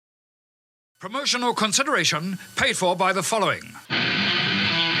Promotional consideration paid for by the following.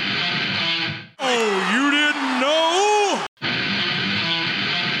 Oh, you didn't know?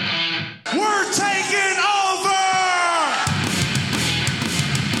 We're taking over!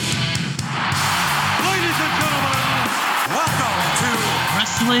 Ladies and gentlemen, welcome to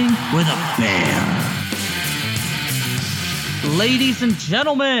Wrestling with a Bear. Ladies and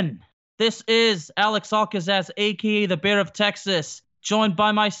gentlemen, this is Al-Kazzaz, aka the Bear of Texas. Joined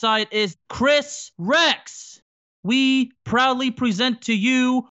by my side is Kris Rex. We proudly present to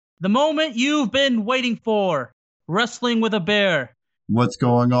you the moment you've been waiting for, Wrestling with a Bear. What's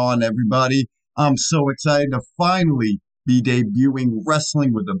going on, everybody? I'm so excited to finally be debuting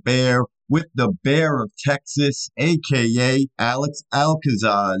Wrestling with a Bear with the Bear of Texas, aka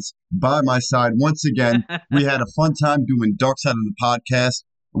Al-Kazzaz, by my side once again. We had a fun time doing Dark Side of the Podcast,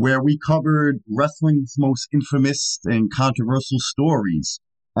 where we covered wrestling's most infamous and controversial stories.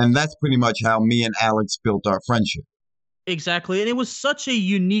 And that's pretty much how me and Alex built our friendship. Exactly. And it was such a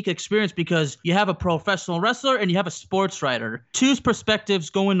unique experience because you have a professional wrestler and you have a sports writer. Two perspectives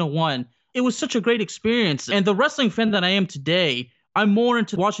go into one. It was such a great experience. And the wrestling fan that I am today, I'm more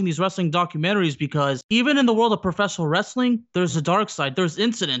into watching these wrestling documentaries because even in the world of professional wrestling, there's a dark side, there's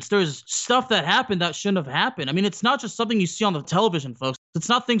incidents, there's stuff that happened that shouldn't have happened. I mean, it's not just something you see on the television, folks. It's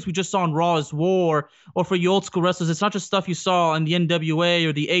not things we just saw on Raw is War, or for you old school wrestlers, it's not just stuff you saw in the NWA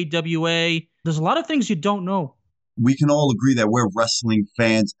or the AWA. There's a lot of things you don't know. We can all agree that we're wrestling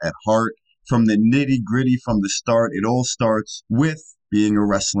fans at heart. From the nitty gritty, from the start, it all starts with being a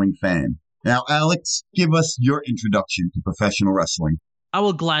wrestling fan. Now, Alex, give us your introduction to professional wrestling. I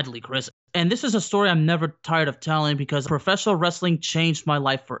will gladly, Kris. And this is a story I'm never tired of telling because professional wrestling changed my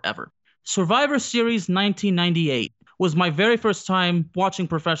life forever. Survivor Series 1998 was my very first time watching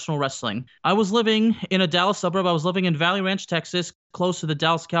professional wrestling. I was living in a Dallas suburb. I was living in Valley Ranch, Texas, close to the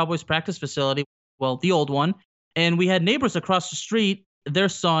Dallas Cowboys practice facility. Well, the old one. And we had neighbors across the street. Their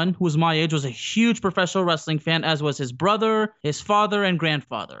son, who was my age, was a huge professional wrestling fan, as was his brother, his father, and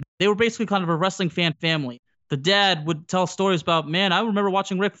grandfather. They were basically kind of a wrestling fan family. The dad would tell stories about, man, I remember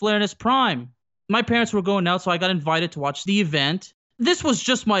watching Ric Flair in his prime. My parents were going out, so I got invited to watch the event. This was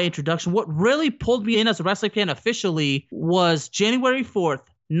just my introduction. What really pulled me in as a wrestling fan officially was January 4th,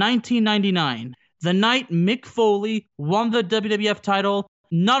 1999. The night Mick Foley won the WWF title,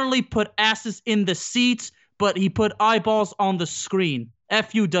 not only put asses in the seats, but he put eyeballs on the screen.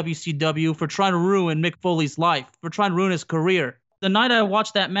 F you, WCW, for trying to ruin Mick Foley's life, for trying to ruin his career. The night I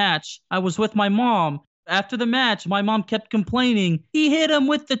watched that match, I was with my mom. After the match, my mom kept complaining, he hit him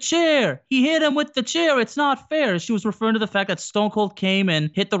with the chair. He hit him with the chair. It's not fair. She was referring to the fact that Stone Cold came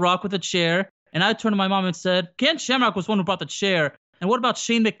and hit The Rock with a chair. And I turned to my mom and said, Ken Shamrock was one who brought the chair. And what about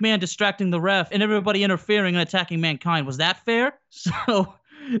Shane McMahon distracting the ref and everybody interfering and attacking Mankind? Was that fair? So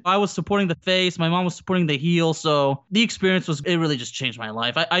I was supporting the face. My mom was supporting the heel. So the experience it really just changed my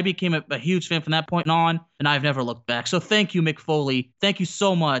life. I became a huge fan from that point on, and I've never looked back. So thank you, Mick Foley. Thank you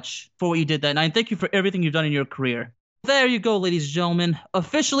so much for what you did that night. And thank you for everything you've done in your career. There you go, ladies and gentlemen.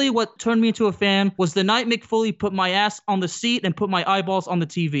 Officially, what turned me into a fan was the night Mick Foley put my ass on the seat and put my eyeballs on the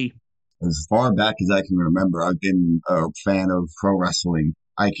TV. As far back as I can remember, I've been a fan of pro wrestling.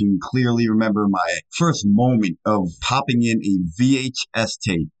 I can clearly remember my first moment of popping in a VHS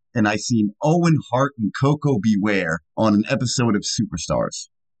tape, and I seen Owen Hart and Coco Beware on an episode of Superstars.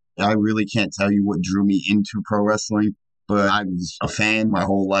 I really can't tell you what drew me into pro wrestling, but I was a fan my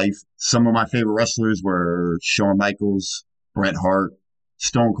whole life. Some of my favorite wrestlers were Shawn Michaels, Bret Hart,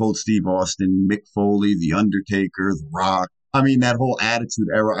 Stone Cold Steve Austin, Mick Foley, The Undertaker, The Rock. I mean, that whole Attitude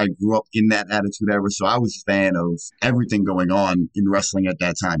Era, I grew up in that Attitude Era, so I was a fan of everything going on in wrestling at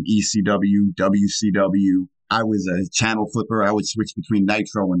that time. ECW, WCW. I was a channel flipper. I would switch between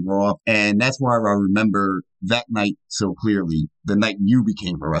Nitro and Raw. And that's why I remember that night so clearly, the night you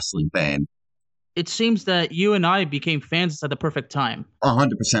became a wrestling fan. It seems that you and I became fans at the perfect time. 100%.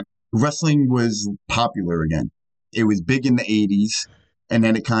 Wrestling was popular again. It was big in the 80s, and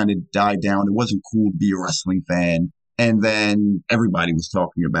then it kind of died down. It wasn't cool to be a wrestling fan. And then everybody was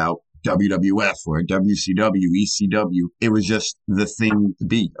talking about WWF or WCW, ECW. It was just the thing to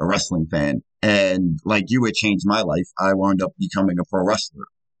be, a wrestling fan. And like you, it changed my life. I wound up becoming a pro wrestler.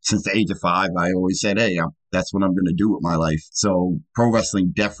 Since the age of 5, I always said, hey, that's what I'm going to do with my life. So pro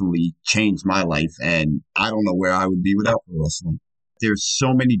wrestling definitely changed my life. And I don't know where I would be without pro wrestling. There's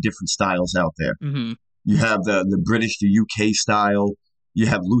so many different styles out there. Mm-hmm. You have the British, the UK style. You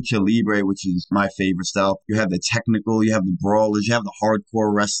have Lucha Libre, which is my favorite style. You have the technical, you have the brawlers, you have the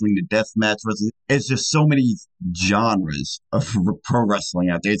hardcore wrestling, the deathmatch wrestling. It's just so many genres of pro wrestling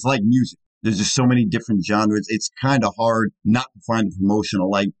out there. It's like music. There's just so many different genres. It's kind of hard not to find a promotion I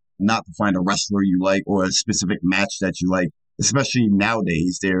like not to find a wrestler you like or a specific match that you like. Especially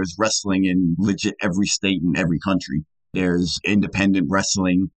nowadays, there's wrestling in legit every state and every country. There's independent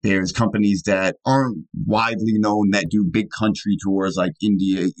wrestling. There's companies that aren't widely known that do big country tours like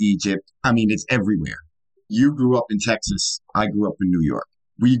India, Egypt. I mean, it's everywhere. You grew up in Texas. I grew up in New York.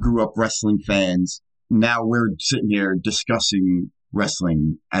 We grew up wrestling fans. Now we're sitting here discussing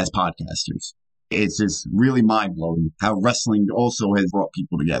wrestling as podcasters. It's just really mind-blowing how wrestling also has brought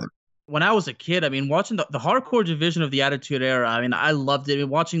people together. When I was a kid, I mean, watching the hardcore division of the Attitude Era, I mean, I loved it. I mean,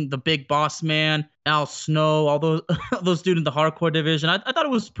 watching the Big Boss Man, Al Snow, all those dudes in the hardcore division, I thought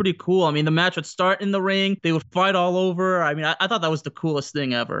it was pretty cool. I mean, the match would start in the ring. They would fight all over. I mean, I thought that was the coolest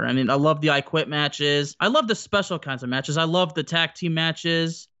thing ever. I mean, I love the I Quit matches. I love the special kinds of matches. I love the tag team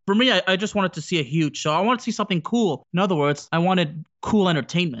matches. For me, I just wanted to see a huge show. I wanted to see something cool. In other words, I wanted cool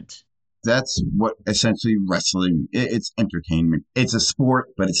entertainment. That's what essentially wrestling, it's entertainment. It's a sport,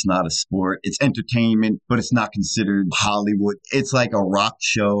 but it's not a sport. It's entertainment, but it's not considered Hollywood. It's like a rock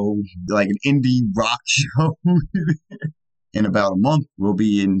show, like an indie rock show. In about a month, we'll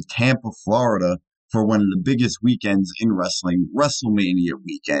be in Tampa, Florida for one of the biggest weekends in wrestling, WrestleMania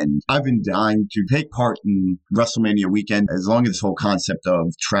weekend. I've been dying to take part in WrestleMania weekend as long as this whole concept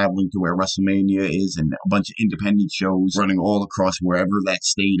of traveling to where WrestleMania is and a bunch of independent shows running all across wherever that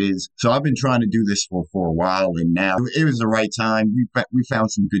state is. So I've been trying to do this for a while, and now it was the right time. We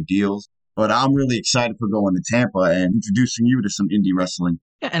found some good deals, but I'm really excited for going to Tampa and introducing you to some indie wrestling.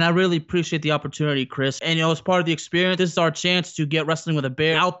 Yeah, and I really appreciate the opportunity, Chris. And, as part of the experience, this is our chance to get Wrestling with a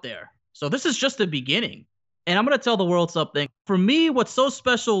Bear out there. So this is just the beginning. And I'm going to tell the world something. For me, what's so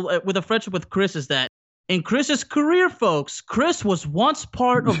special with a friendship with Chris is that in Chris's career, folks, Chris was once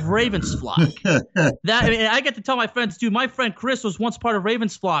part of Raven's Flock. I get to tell my friends, dude, my friend Chris was once part of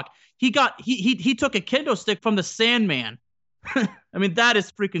Raven's Flock. He took a kendo stick from the Sandman. I mean, that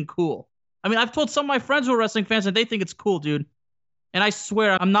is freaking cool. I mean, I've told some of my friends who are wrestling fans and they think it's cool, dude. And I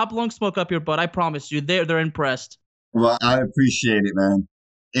swear, I'm not blowing smoke up your butt. I promise you, they're impressed. Well, I appreciate it, man.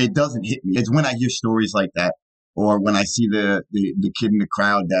 It doesn't hit me. It's when I hear stories like that, or when I see the kid in the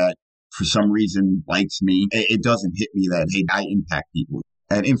crowd that for some reason likes me. It doesn't hit me that, hey, I impact people.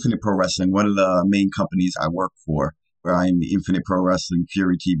 At Infinite Pro Wrestling, one of the main companies I work for, where I'm the Infinite Pro Wrestling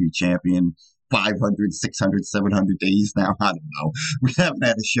Fury TV champion, 500, 600, 700 days now. I don't know. We haven't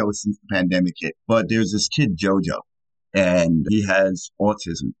had a show since the pandemic hit. But there's this kid, JoJo, and he has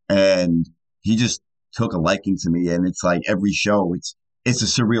autism, and he just took a liking to me. And it's like every show, it's a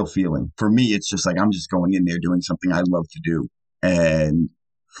surreal feeling. For me, it's just like I'm just going in there doing something I love to do. And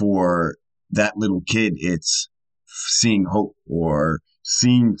for that little kid, it's seeing hope or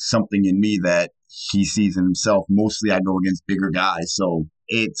seeing something in me that he sees in himself. Mostly I go against bigger guys. So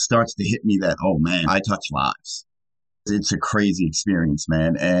it starts to hit me that, oh man, I touch lives. It's a crazy experience,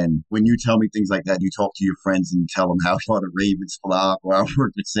 man. And when you tell me things like that, you talk to your friends and tell them how I fought a Ravens flock or I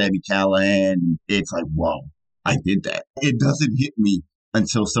worked with Sammy Callahan. It's like, whoa, I did that. It doesn't hit me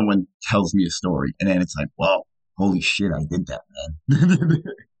until someone tells me a story. And then it's like, whoa, holy shit, I did that, man.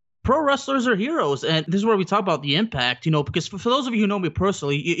 Pro wrestlers are heroes. And this is where we talk about the impact, because for those of you who know me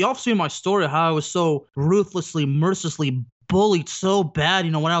personally, y'all have seen my story, how I was so ruthlessly, mercilessly bullied so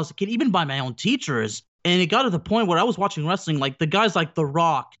bad, when I was a kid, even by my own teachers. And it got to the point where I was watching wrestling, like the guys like The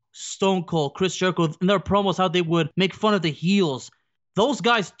Rock, Stone Cold, Chris Jericho, in their promos, how they would make fun of the heels. Those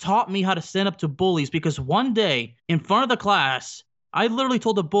guys taught me how to stand up to bullies, because one day in front of the class, I literally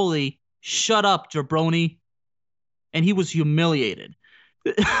told the bully, "Shut up, jabroni," and he was humiliated.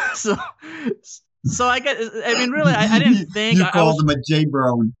 so I didn't think you called him a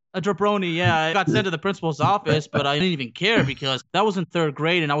jabroni. A jabroni, yeah. I got sent to the principal's office, but I didn't even care because that was in third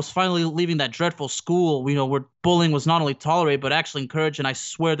grade, and I was finally leaving that dreadful school, where bullying was not only tolerated but actually encouraged. And I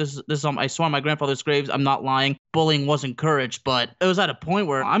swear I swear on my grandfather's graves, I'm not lying. Bullying was encouraged, but it was at a point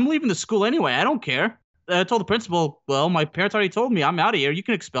where I'm leaving the school anyway. I don't care. I told the principal, well, my parents already told me I'm out of here. You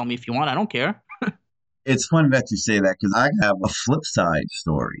can expel me if you want. I don't care. It's funny that you say that because I have a flip side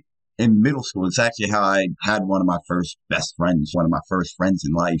story. In middle school, it's actually how I had one of my first best friends, one of my first friends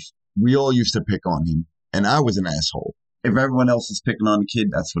in life. We all used to pick on him, and I was an asshole. If everyone else is picking on the kid,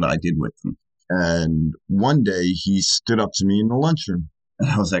 that's what I did with him. And one day, he stood up to me in the lunchroom, and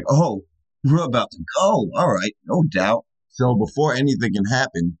I was like, oh, we're about to go. All right, no doubt. So before anything can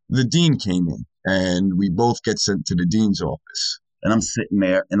happen, the dean came in, and we both get sent to the dean's office. And I'm sitting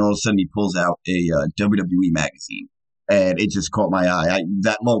there, and all of a sudden, he pulls out a WWE magazine, and it just caught my eye.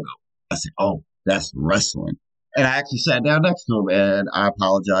 That logo. I said, oh, that's wrestling. And I actually sat down next to him, and I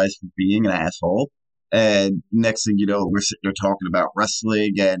apologized for being an asshole. And next thing you know, we're sitting there talking about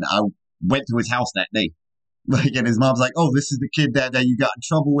wrestling, and I went to his house that day. Like, and his mom's like, oh, this is the kid that you got in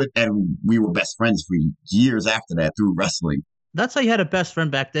trouble with. And we were best friends for years after that through wrestling. That's how you had a best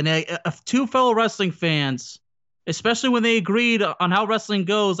friend back then. Two fellow wrestling fans, especially when they agreed on how wrestling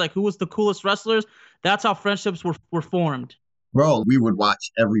goes, like who was the coolest wrestlers. That's how friendships were formed. Bro, we would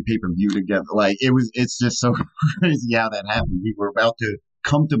watch every pay-per-view together. Like, it's just so crazy how that happened. We were about to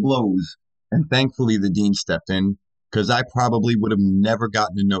come to blows. And thankfully, the dean stepped in because I probably would have never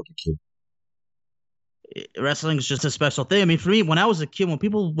gotten to know the kid. Wrestling is just a special thing. I mean, for me, when I was a kid, when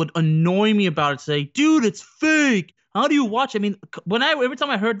people would annoy me about it, say, dude, it's fake. How do you watch it? I mean, every time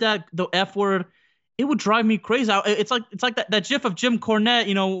I heard the F word, it would drive me crazy. It's like that gif of Jim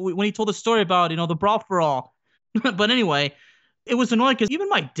Cornette, when he told the story about, the brawl for all. But anyway, it was annoying because even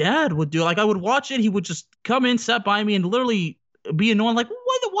my dad would do it. Like, I would watch it. He would just come in, sit by me, and literally be annoying. Like,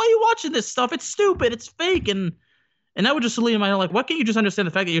 why are you watching this stuff? It's stupid. It's fake. And I would just leave in my head, like, why can't you just understand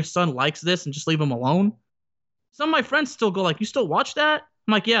the fact that your son likes this and just leave him alone? Some of my friends still go like, you still watch that?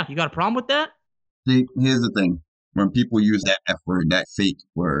 I'm like, yeah, you got a problem with that? See, here's the thing. When people use that F word, that fake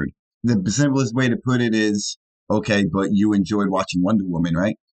word, the simplest way to put it is, okay, but you enjoyed watching Wonder Woman,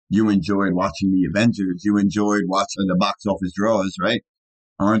 right? You enjoyed watching the Avengers. You enjoyed watching the box office draws, right?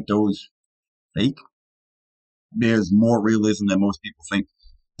 Aren't those fake? There's more realism than most people think.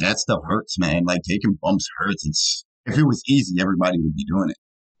 That stuff hurts, man. Like, taking bumps hurts. If it was easy, everybody would be doing it.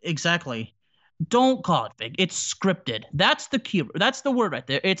 Exactly. Don't call it fake. It's scripted. That's the key. That's the word right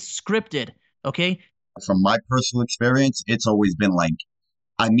there. It's scripted. Okay? From my personal experience, it's always been like,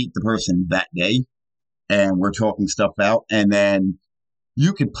 I meet the person that day and we're talking stuff out, and then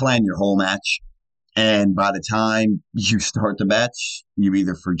you could plan your whole match. And by the time you start the match, you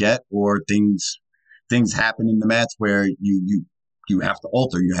either forget or things happen in the match where you have to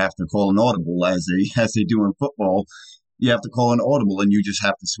alter. You have to call an audible as they do in football. You have to call an audible and you just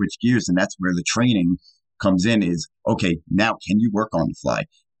have to switch gears. And that's where the training comes in is, okay, now can you work on the fly?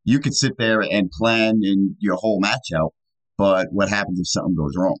 You could sit there and plan in your whole match out, but what happens if something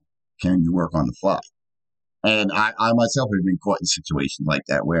goes wrong? Can you work on the fly? And I myself have been caught in situations like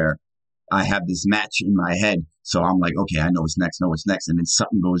that where I have this match in my head. So I'm like, okay, I know what's next. And then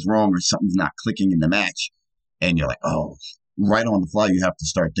something goes wrong or something's not clicking in the match. And you're like, oh, right on the fly, you have to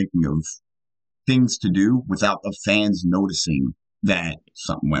start thinking of things to do without the fans noticing that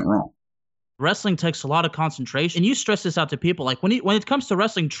something went wrong. Wrestling takes a lot of concentration, and you stress this out to people. Like when it comes to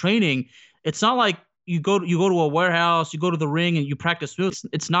wrestling training, it's not like you go to a warehouse, you go to the ring, and you practice moves.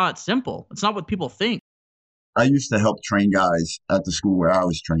 It's not simple. It's not what people think. I used to help train guys at the school where I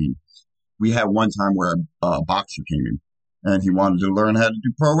was trained. We had one time where a boxer came in, and he wanted to learn how to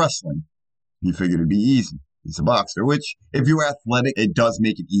do pro wrestling. He figured it'd be easy. He's a boxer, which if you're athletic, it does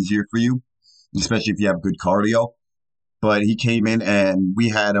make it easier for you, especially if you have good cardio. But he came in and we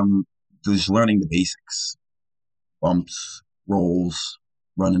had him just learning the basics. Bumps, rolls,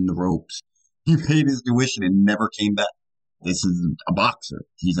 running the ropes. He paid his tuition and never came back. This is a boxer.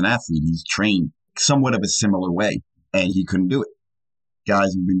 He's an athlete. He's trained somewhat of a similar way, and he couldn't do it.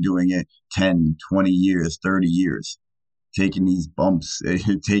 Guys who've been doing it 10, 20 years, 30 years, taking these bumps,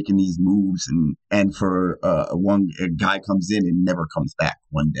 taking these moves, and for a guy comes in and never comes back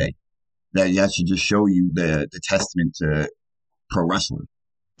one day. That should just show you the testament to pro wrestling.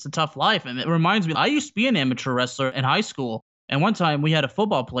 It's a tough life. And it reminds me, I used to be an amateur wrestler in high school. And one time we had a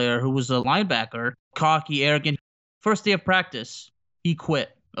football player who was a linebacker, cocky, arrogant. First day of practice, he quit.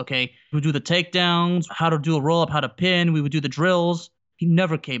 Okay. We would do the takedowns, how to do a roll up, how to pin. We would do the drills. He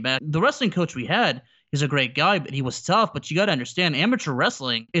never came back. The wrestling coach we had is a great guy, but he was tough. But you got to understand, amateur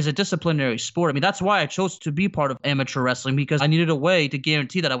wrestling is a disciplinary sport. I mean, that's why I chose to be part of amateur wrestling, because I needed a way to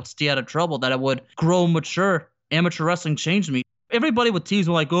guarantee that I would stay out of trouble, that I would grow mature. Amateur wrestling changed me. Everybody would tease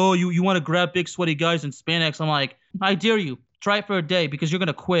me like, oh, you want to grab big sweaty guys in spandex. I'm like, I dare you. Try it for a day, because you're going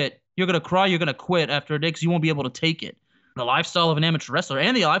to quit. You're going to cry. You're going to quit after a day because you won't be able to take it. The lifestyle of an amateur wrestler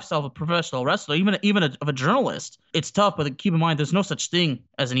and the lifestyle of a professional wrestler, even of a journalist, it's tough, but keep in mind, there's no such thing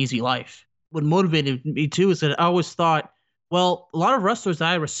as an easy life. What motivated me too is that I always thought, well, a lot of wrestlers that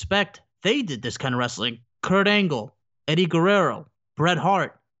I respect, they did this kind of wrestling. Kurt Angle, Eddie Guerrero, Bret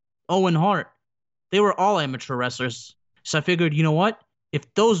Hart, Owen Hart. They were all amateur wrestlers. So I figured, you know what?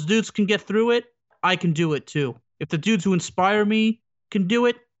 If those dudes can get through it, I can do it too. If the dudes who inspire me can do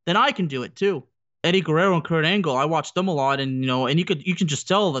it, then I can do it too. Eddie Guerrero and Kurt Angle, I watched them a lot, and and you can just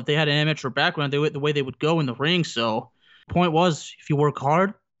tell that they had an amateur background, the way they would go in the ring. So, point was, if you work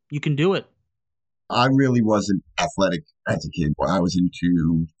hard, you can do it. I really wasn't athletic as a kid. I was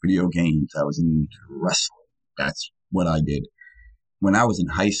into video games. I was into wrestling. That's what I did. When I was in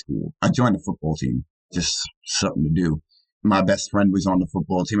high school, I joined the football team, just something to do. My best friend was on the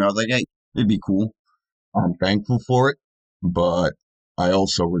football team. I was like, hey, it'd be cool. I'm thankful for it, but I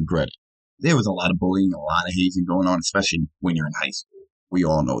also regret it. There was a lot of bullying, a lot of hazing going on, especially when you're in high school. We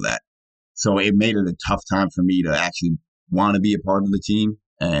all know that. So it made it a tough time for me to actually want to be a part of the team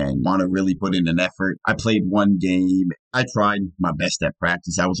and want to really put in an effort. I played one game. I tried my best at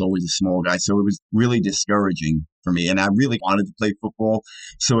practice. I was always a small guy, so it was really discouraging for me. And I really wanted to play football,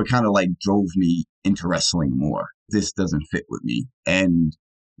 so it kind of like drove me into wrestling more. This doesn't fit with me. And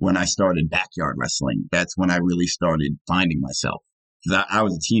when I started backyard wrestling, that's when I really started finding myself. 'Cause I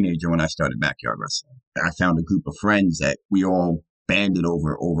was a teenager when I started backyard wrestling. I found a group of friends that we all banded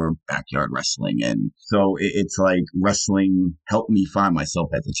over backyard wrestling. And so it's like wrestling helped me find myself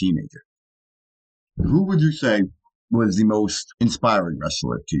as a teenager. Who would you say was the most inspiring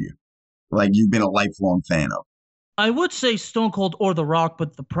wrestler to you? Like you've been a lifelong fan of? I would say Stone Cold or The Rock,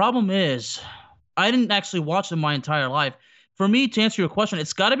 but the problem is I didn't actually watch them my entire life. For me, to answer your question,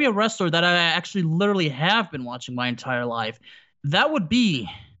 it's got to be a wrestler that I actually literally have been watching my entire life. That would be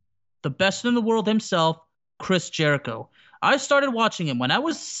the best in the world himself, Chris Jericho. I started watching him when I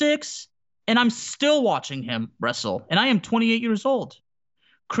was 6, and I'm still watching him wrestle, and I am 28 years old.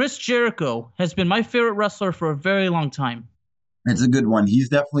 Chris Jericho has been my favorite wrestler for a very long time. It's a good one. He's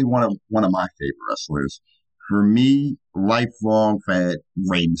definitely one of my favorite wrestlers. For me, lifelong fan,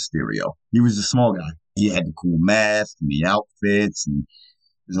 Rey Mysterio. He was a small guy. He had the cool mask and the outfits, and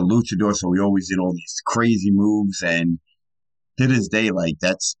he was a luchador, so he always did all these crazy moves. And to this day, like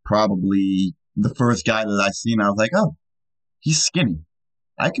that's probably the first guy that I seen. I was like, oh, he's skinny.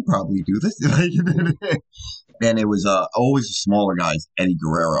 I could probably do this. And it was always the smaller guys, Eddie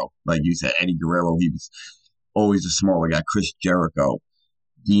Guerrero. Like you said, Eddie Guerrero, he was always a smaller guy. Chris Jericho,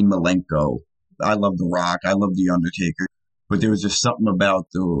 Dean Malenko. I love The Rock. I love The Undertaker. But there was just something about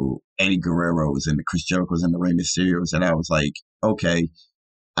the Eddie Guerreros and the Chris Jerichos and the Rey Mysterios that I was like, okay,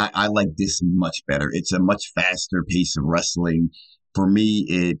 I like this much better. It's a much faster pace of wrestling. For me,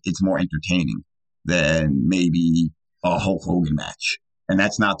 it's more entertaining than maybe a Hulk Hogan match. And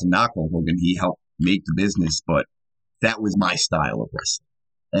that's not to knock Hulk Hogan. He helped make the business, but that was my style of wrestling.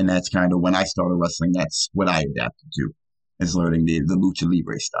 And that's kind of when I started wrestling, that's what I adapted to, is learning the Lucha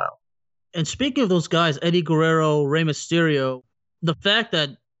Libre style. And speaking of those guys, Eddie Guerrero, Rey Mysterio, the fact that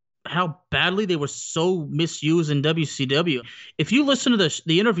how badly they were so misused in WCW. If you listen to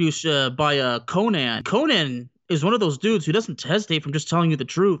the interview by Conan is one of those dudes who doesn't hesitate from just telling you the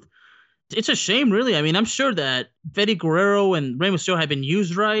truth. It's a shame, really. I mean, I'm sure that if Eddie Guerrero and Rey Mysterio had been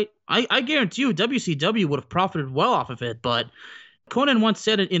used right, I guarantee you WCW would have profited well off of it. But Conan once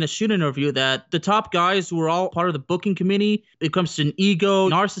said in a shoot interview that the top guys who were all part of the booking committee, it comes to an ego,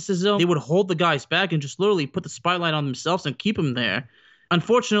 narcissism, they would hold the guys back and just literally put the spotlight on themselves and keep them there.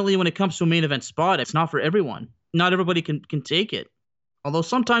 Unfortunately, when it comes to a main event spot, it's not for everyone. Not everybody can take it. Although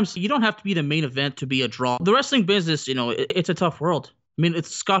sometimes you don't have to be the main event to be a draw. The wrestling business, it's a tough world. I mean,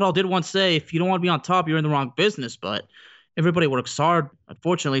 Scott Hall did once say, if you don't want to be on top, you're in the wrong business. But everybody works hard.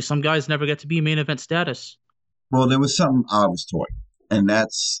 Unfortunately, some guys never get to be main event status. Well, there was something I was taught, and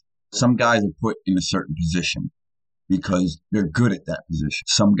that's some guys are put in a certain position because they're good at that position.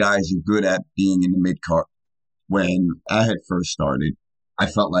 Some guys are good at being in the mid-card. When I had first started, I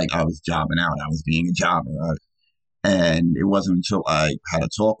felt like I was jobbing out. I was being a jobber. And it wasn't until I had a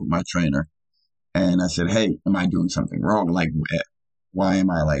talk with my trainer and I said, hey, am I doing something wrong? Like, why am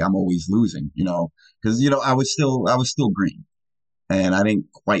I like, I'm always losing, because, I was still green and I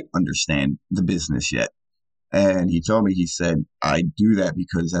didn't quite understand the business yet. And he told me, he said, I do that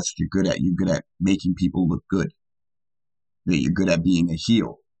because that's what you're good at. You're good at making people look good. That you're good at being a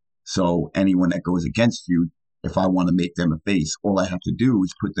heel. So anyone that goes against you, if I want to make them a face, all I have to do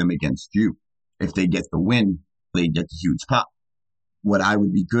is put them against you. If they get the win, they get the huge pop. What I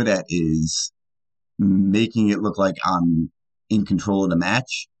would be good at is making it look like I'm in control of the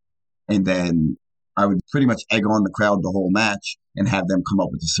match. And then I would pretty much egg on the crowd the whole match and have them come up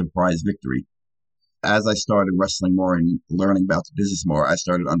with a surprise victory. As I started wrestling more and learning about the business more, I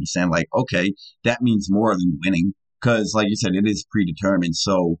started to understand like, okay, that means more than winning. Because like you said, it is predetermined.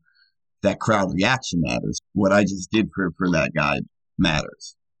 So that crowd reaction matters. What I just did for that guy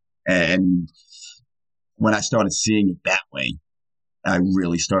matters. And when I started seeing it that way, I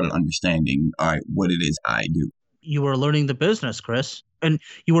really started understanding, all right, what it is I do. You were learning the business, Chris, and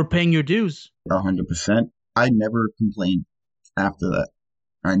you were paying your dues. 100%. I never complained after that.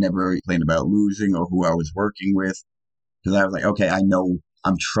 I never complained about losing or who I was working with because I was like, okay, I know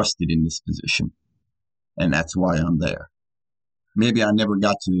I'm trusted in this position, and that's why I'm there. Maybe I never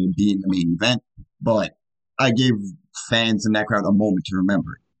got to be in the main event, but I gave fans in that crowd a moment to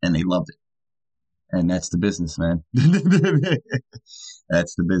remember it, and they loved it. And that's the business, man.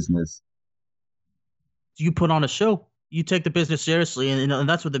 That's the business. You put on a show. You take the business seriously, and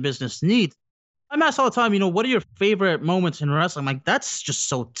that's what the business needs. I'm asked all the time, what are your favorite moments in wrestling? I'm like, that's just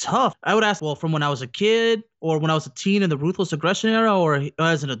so tough. I would ask, well, from when I was a kid or when I was a teen in the Ruthless Aggression era or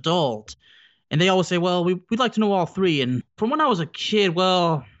as an adult. And they always say, well, we'd like to know all three. And from when I was a kid,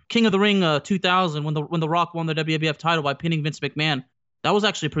 well, King of the Ring 2000, when the Rock won the WWF title by pinning Vince McMahon, that was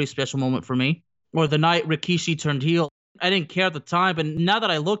actually a pretty special moment for me. Or the night Rikishi turned heel. I didn't care at the time, but now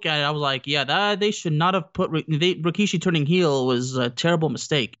that I look at it, I was like, yeah, they should not have put Rikishi turning heel was a terrible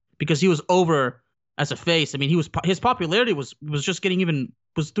mistake because he was over as a face. I mean, his popularity was just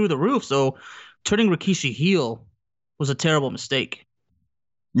was through the roof. So turning Rikishi heel was a terrible mistake.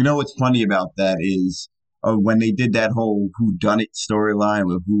 You know what's funny about that is when they did that whole whodunit storyline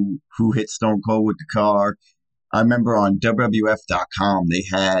with who hit Stone Cold with the car. I remember on WWF.com they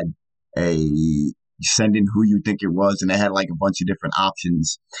had a send in who you think it was, and they had like a bunch of different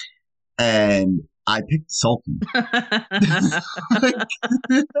options. And I picked Sultan.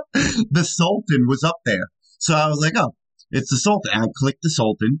 The Sultan was up there. So I was like, oh, it's the Sultan. And I clicked the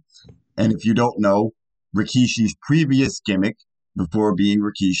Sultan. And if you don't know, Rikishi's previous gimmick before being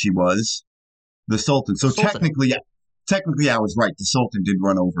Rikishi was the Sultan. So technically I was right. The Sultan did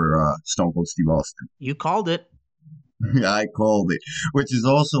run over Stone Cold Steve Austin. You called it. I called it, which is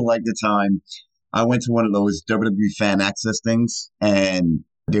also like the time I went to one of those WWE fan access things, and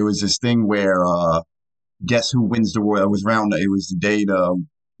there was this thing where guess who wins the Royal? It was the day the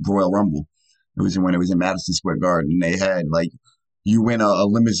Royal Rumble. It was when it was in Madison Square Garden. They had like you win a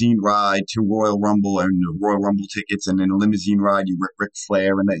limousine ride to Royal Rumble and Royal Rumble tickets, and in a limousine ride you Ric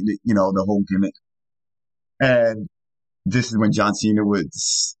Flair and the whole gimmick. And this is when John Cena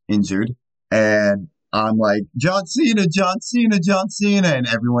was injured, and I'm like, John Cena, and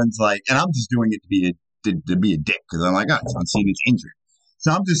everyone's like, and I'm just doing it to be a dick because I'm like, oh, John Cena's injured.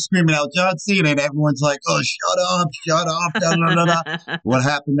 So I'm just screaming out John Cena, and everyone's like, oh, shut up, da, da, da, da. What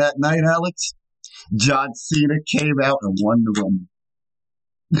happened that night, Alex? John Cena came out and won the Rumble.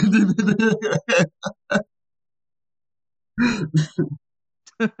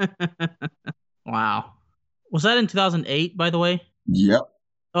 Wow. Was that in 2008, by the way? Yep.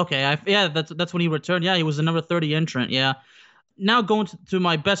 Okay, that's when he returned. Yeah, he was the number 30 entrant. Yeah. Now going to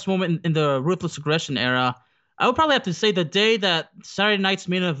my best moment in the Ruthless Aggression era, I would probably have to say the day that Saturday night's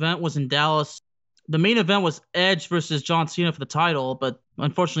main event was in Dallas. The main event was Edge versus John Cena for the title, but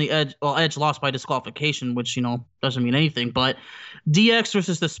unfortunately Edge lost by disqualification, which doesn't mean anything. But DX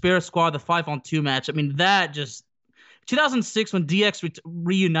versus the Spirit Squad, the 5-on-2 match. I mean, that just 2006 when DX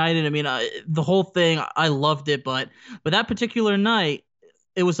reunited. I mean, the whole thing, I loved it. But that particular night,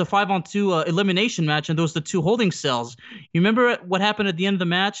 it was a 5-on-2 elimination match, and there was the two holding cells. You remember what happened at the end of the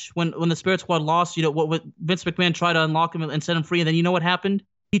match when the Spirit Squad lost? What Vince McMahon tried to unlock him and set him free, and then you know what happened?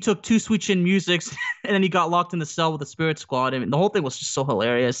 He took 2 Sweet Chin Musics, and then he got locked in the cell with the Spirit Squad. I mean, the whole thing was just so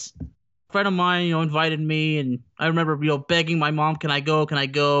hilarious. A friend of mine, invited me, and I remember, begging my mom, "Can I go? Can I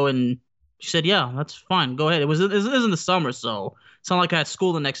go?" And she said, "Yeah, that's fine. Go ahead." It was in the summer, so it's not like I had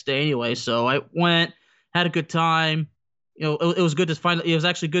school the next day anyway. So I went, had a good time. It was good to find. It was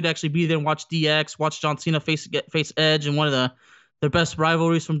actually good to actually be there and watch DX, watch John Cena face Edge in one of the best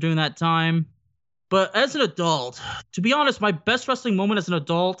rivalries from during that time. But as an adult, to be honest, my best wrestling moment as an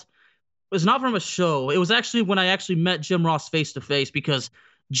adult was not from a show. It was actually when I actually met Jim Ross face to face, because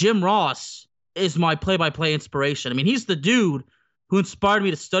Jim Ross is my play-by-play inspiration. I mean, he's the dude who inspired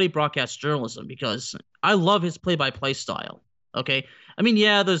me to study broadcast journalism because I love his play-by-play style. Okay. I mean,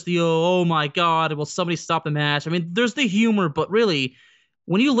 yeah, there's the, oh my God, will somebody stop the match? I mean, there's the humor, but really,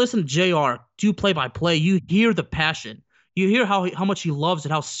 when you listen to JR do play-by-play, you hear the passion. You hear how much he loves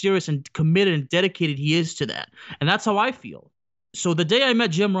it, how serious and committed and dedicated he is to that. And that's how I feel. So the day I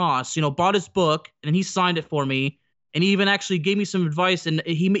met Jim Ross, bought his book, and he signed it for me, and he even actually gave me some advice, and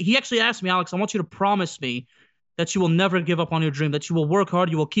he actually asked me, "Alex, I want you to promise me that you will never give up on your dream, that you will work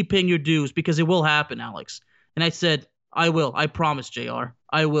hard, you will keep paying your dues, because it will happen, Alex." And I said, "I will. I promise, JR.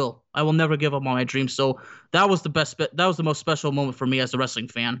 I will. I will never give up on my dream." So that was the most special moment for me as a wrestling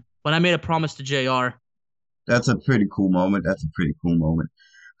fan, when I made a promise to JR. That's a pretty cool moment.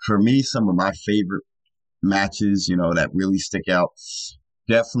 For me, some of my favorite matches, that really stick out,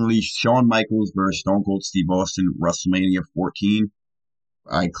 definitely Shawn Michaels versus Stone Cold Steve Austin, WrestleMania 14.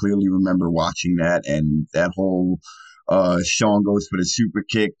 I clearly remember watching that, and that whole Shawn goes for the super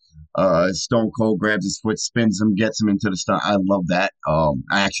kick. Stone Cold grabs his foot, spins him, gets him into the stun. I love that.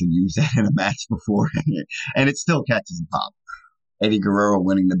 I actually used that in a match before, and it still catches a pop. Eddie Guerrero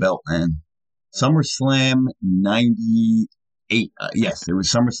winning the belt, man. SummerSlam 98. Yes, it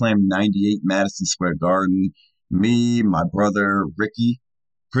was SummerSlam 98, Madison Square Garden. Me, my brother, Ricky,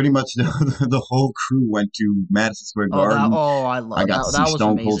 pretty much the whole crew went to Madison Square Garden. I love I got that. to see That was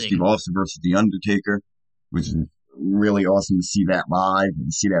Stone Cold amazing. Steve Austin versus The Undertaker, which is really awesome to see that live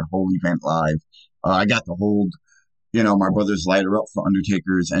and see that whole event live. I got to hold, my brother's lighter up for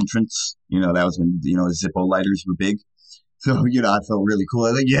Undertaker's entrance. That was when, the Zippo lighters were big. So, I felt really cool.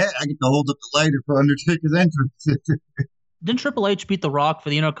 I was like, yeah, I get to hold up the lighter for Undertaker's entrance. Didn't Triple H beat The Rock for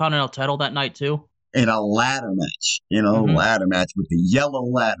the Intercontinental title that night too? In a ladder match, Mhm. ladder match with the yellow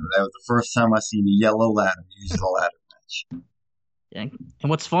ladder. That was the first time I seen the yellow ladder used in a ladder match. Yeah. And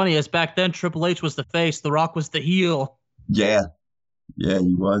what's funny is back then Triple H was the face, The Rock was the heel. Yeah,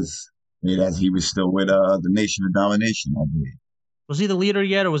 he was. As he was still with the Nation of Domination, I believe. Was he the leader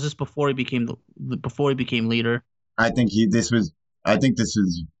yet, or was this before he became leader? I think he was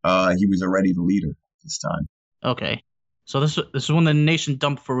already the leader this time. Okay, so this is when the Nation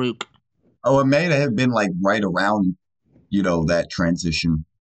dumped Farouk. Oh, it may have been like right around, that transition.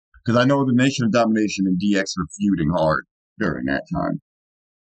 Because I know the Nation of Domination and DX were feuding hard during that time.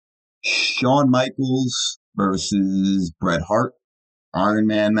 Shawn Michaels versus Bret Hart, Iron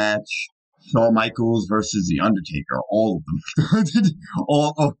Man match. Shawn Michaels versus The Undertaker, all of them.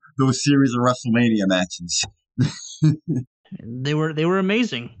 All of those series of WrestleMania matches. They were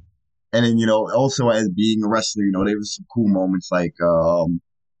amazing. And then, also as being a wrestler, there was some cool moments like,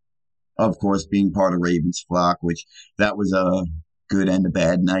 of course, being part of Raven's flock, which that was a good and a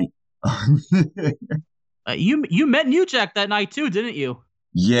bad night. You met New Jack that night too, didn't you?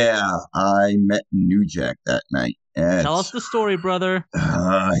 Yeah, I met New Jack that night. Tell us the story, brother.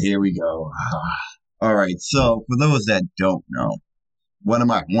 Here we go. All right, so for those that don't know, one of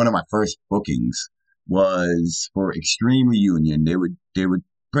my first bookings was for Extreme Reunion. They would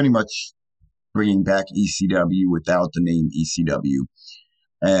pretty much bringing back ECW without the name ECW,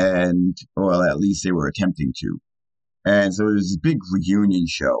 and well, at least they were attempting to. And so it was this big reunion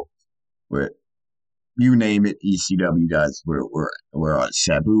show where you name it, ECW guys were on.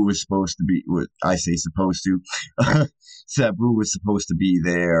 Sabu was supposed to be. I say supposed to. Sabu was supposed to be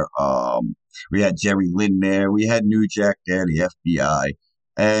there. We had Jerry Lynn there. We had New Jack there, the FBI.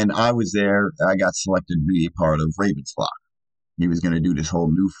 And I was there. I got selected to be a part of Raven's flock. He was going to do this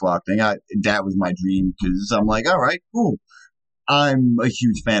whole new flock thing. That was my dream because I'm like, all right, cool. I'm a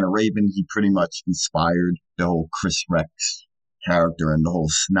huge fan of Raven. He pretty much inspired the whole Chris Rex character and the whole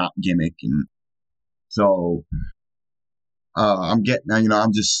snot gimmick. And so I'm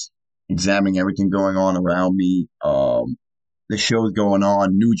just examining everything going on around me. The show's going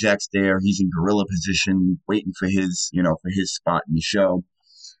on. New Jack's there. He's in gorilla position, waiting for his spot in the show.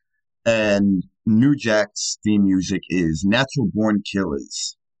 And New Jack's theme music is Natural Born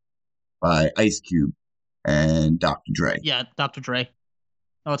Killers by Ice Cube and Dr. Dre. Yeah, Dr. Dre.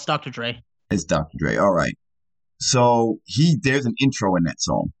 Oh, it's Dr. Dre. It's Dr. Dre. All right. So there's an intro in that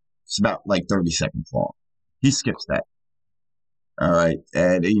song. It's about like 30 seconds long. He skips that. All right.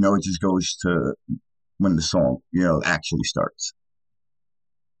 And, it just goes to when the song, actually starts.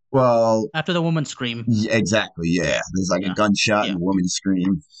 Well, After the woman scream. Yeah, exactly. Yeah. There's like a gunshot and a woman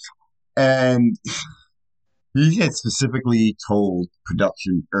scream. And he had specifically told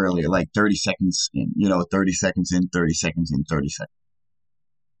production earlier, like 30 seconds in, 30 seconds in, 30 seconds in, 30 seconds.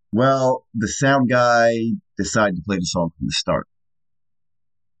 Well, the sound guy decided to play the song from the start,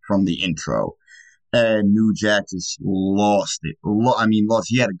 from the intro. And New Jack just lost it. Lost.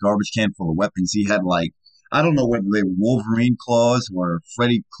 He had a garbage can full of weapons. He had I don't know whether they were Wolverine claws or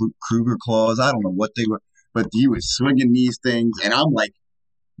Freddy Krueger claws. I don't know what they were, but he was swinging these things. And I'm like,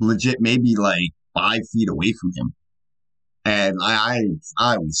 legit maybe 5 feet away from him, and I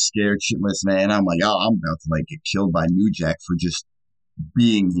was scared shitless, man. I'm like, oh, I'm about to get killed by New Jack for just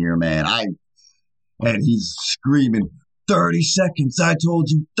being here, man. And he's screaming, 30 seconds, I told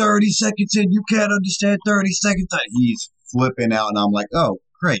you, 30 seconds in, you can't understand 30 seconds. He's flipping out, and I'm like, oh,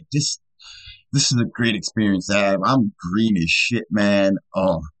 great, this is a great experience to have. I'm green as shit, man.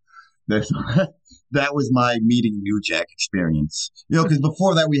 Oh, that was my meeting New Jack experience. Because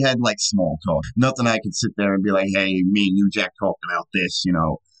before that we had small talk. Nothing I could sit there and be like, hey, me and New Jack talked about this,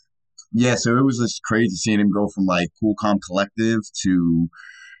 Yeah, so it was just crazy seeing him go from cool, calm, collective to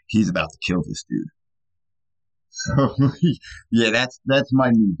he's about to kill this dude. So, yeah, that's my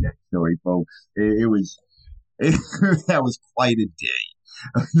New Jack story, folks. That was quite a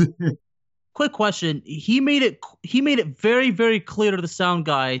day. Quick question. He made it very, very clear to the sound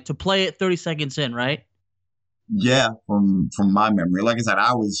guy to play it 30 seconds in, right? Yeah, from my memory. Like I said,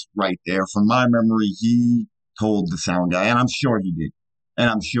 I was right there. From my memory, he told the sound guy, and I'm sure he did. And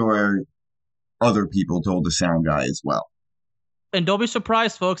I'm sure other people told the sound guy as well. And don't be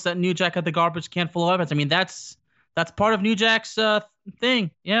surprised, folks, that New Jack had the garbage can full of weapons. That's part of New Jack's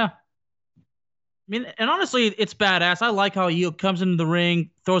thing. Yeah. I mean, and honestly, it's badass. I like how he comes into the ring,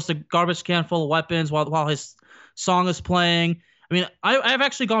 throws the garbage can full of weapons while his song is playing. I mean, I've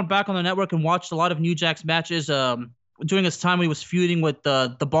actually gone back on the network and watched a lot of New Jack's matches. During his time when he was feuding with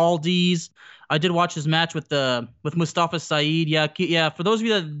the Baldies, I did watch his match with Mustafa Saeed. Yeah. For those of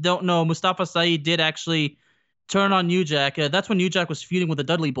you that don't know, Mustafa Saeed did actually turn on New Jack. That's when New Jack was feuding with the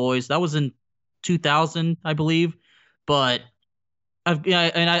Dudley Boys. That was in 2000, I believe. But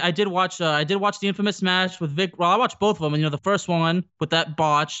I did watch the infamous match with Vic. Well, I watched both of them. And, the first one with that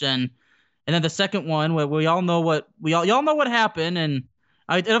botched, and then the second one where we all know y'all know what happened. And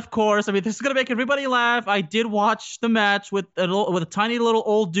of course, I mean, this is gonna make everybody laugh. I did watch the match with a tiny little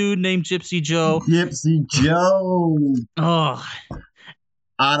old dude named Gypsy Joe. Gypsy Joe. Oh,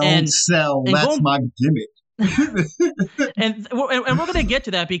 I don't sell. That's my gimmick. and we're gonna get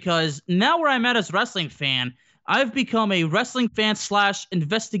to that because now where I'm at as a wrestling fan, I've become a wrestling fan /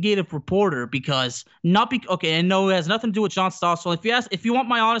 investigative reporter because okay, I know it has nothing to do with John Stossel. If you want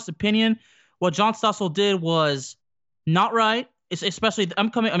my honest opinion, what John Stossel did was not right. It's especially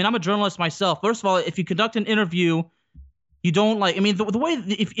I'm a journalist myself. First of all, if you conduct an interview, you don't the way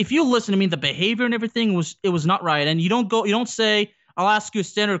if you listen, the behavior and everything was not right, and you don't say I'll ask you a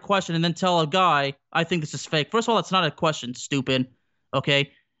standard question and then tell a guy I think this is fake. First of all, that's not a question, stupid.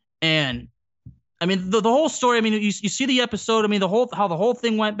 Okay, and the whole story. You see the episode. How the whole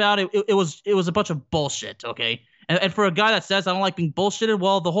thing went about. It was a bunch of bullshit. Okay, and for a guy that says I don't like being bullshitted,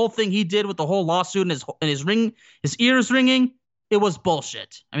 well, the whole thing he did with the whole lawsuit and his ears ringing, it was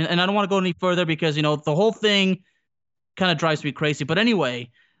bullshit. And I don't want to go any further because the whole thing kind of drives me crazy. But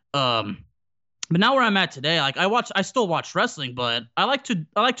anyway, but now where I'm at today, I still watch wrestling, but I like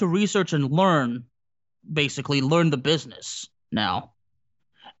to research and learn, basically learn the business now,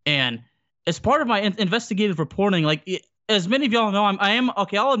 and as part of my investigative reporting, as many of y'all know,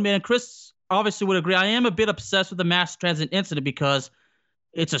 I'll admit, and Kris obviously would agree, I am a bit obsessed with the mass transit incident because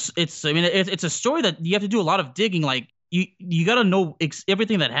it's a story that you have to do a lot of digging. You got to know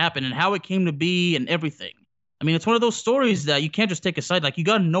everything that happened and how it came to be and everything. It's one of those stories that you can't just take aside. You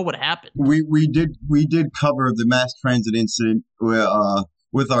got to know what happened. We did cover the mass transit incident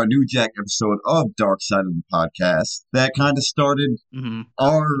with our New Jack episode of Dark Side of the Podcast. That kind of started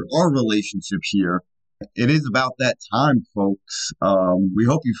our relationship here. It is about that time, folks. We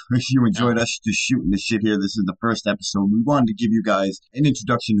hope you enjoyed us just shooting the shit here. This is the first episode. We wanted to give you guys an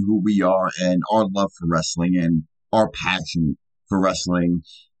introduction to who we are and our love for wrestling and our passion for wrestling.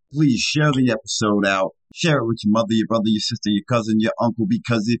 Please share the episode out. Share it with your mother, your brother, your sister, your cousin, your uncle,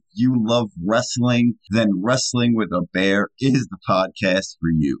 because if you love wrestling, then Wrestling with a Bear is the podcast for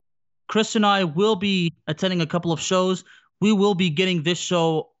you. Kris and I will be attending a couple of shows. We will be getting this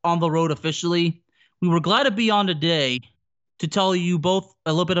show on the road officially. We were glad to be on today to tell you both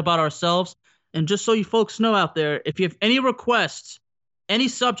a little bit about ourselves. And just so you folks know out there, if you have any requests, any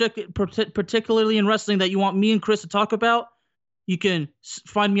subject, particularly in wrestling, that you want me and Kris to talk about, you can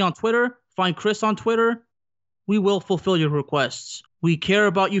find me on Twitter. Find Kris on Twitter. We will fulfill your requests. We care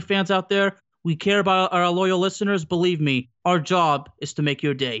about you fans out there. We care about our loyal listeners. Believe me, our job is to make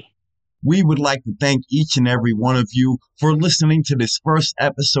your day. We would like to thank each and every one of you for listening to this first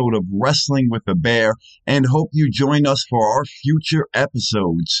episode of Wrestling with a Bear and hope you join us for our future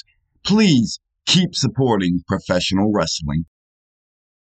episodes. Please keep supporting professional wrestling.